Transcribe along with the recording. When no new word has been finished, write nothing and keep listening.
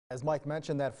As Mike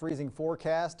mentioned, that freezing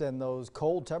forecast and those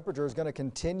cold temperatures going to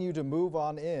continue to move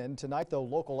on in. Tonight, though,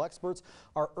 local experts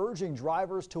are urging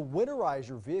drivers to winterize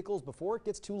your vehicles before it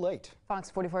gets too late. Fox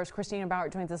 44's Christina Bauer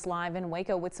joins us live in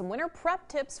Waco with some winter prep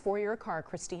tips for your car.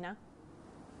 Christina.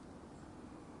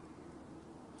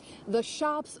 The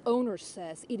shop's owner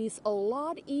says it is a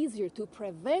lot easier to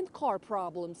prevent car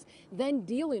problems than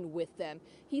dealing with them.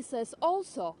 He says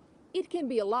also it can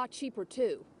be a lot cheaper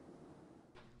too.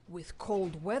 With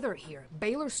cold weather here,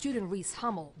 Baylor student Reese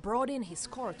Hummel brought in his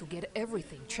car to get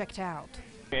everything checked out.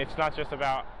 It's not just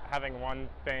about having one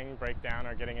thing break down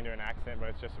or getting into an accident, but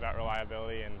it's just about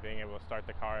reliability and being able to start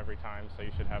the car every time, so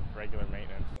you should have regular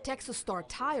maintenance. Texas Star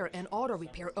Tire and Auto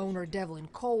Repair owner Devlin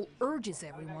Cole urges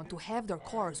everyone to have their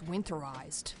cars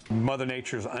winterized. Mother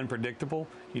Nature is unpredictable.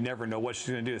 You never know what she's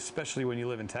going to do, especially when you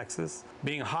live in Texas.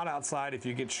 Being hot outside, if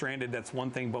you get stranded, that's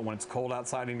one thing, but when it's cold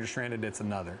outside and you're stranded, it's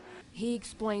another. He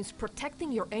explains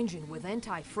protecting your engine with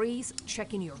anti-freeze,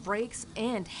 checking your brakes,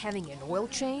 and having an oil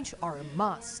change are a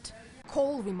must.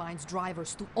 Cole reminds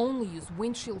drivers to only use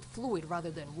windshield fluid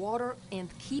rather than water and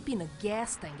keeping a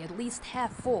gas tank at least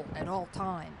half full at all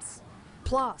times.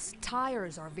 Plus,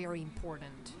 tires are very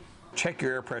important. Check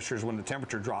your air pressures when the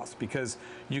temperature drops, because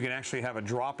you can actually have a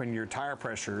drop in your tire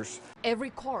pressures.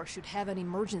 Every car should have an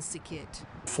emergency kit.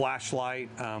 Flashlight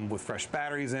with fresh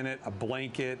batteries in it, a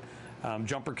blanket,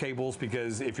 jumper cables,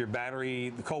 because if your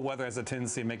battery, the cold weather has a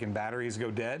tendency of making batteries go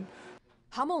dead.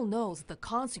 Hummel knows the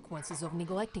consequences of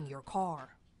neglecting your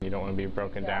car. You don't want to be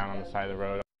broken down on the side of the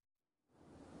road.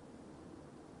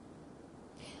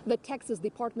 The Texas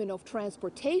Department of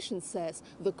Transportation says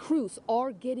the crews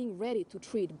are getting ready to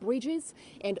treat bridges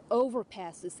and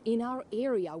overpasses in our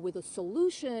area with a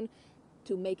solution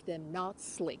to make them not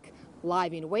slick.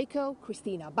 Live in Waco,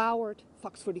 Christina Bauer,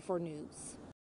 Fox 44 News.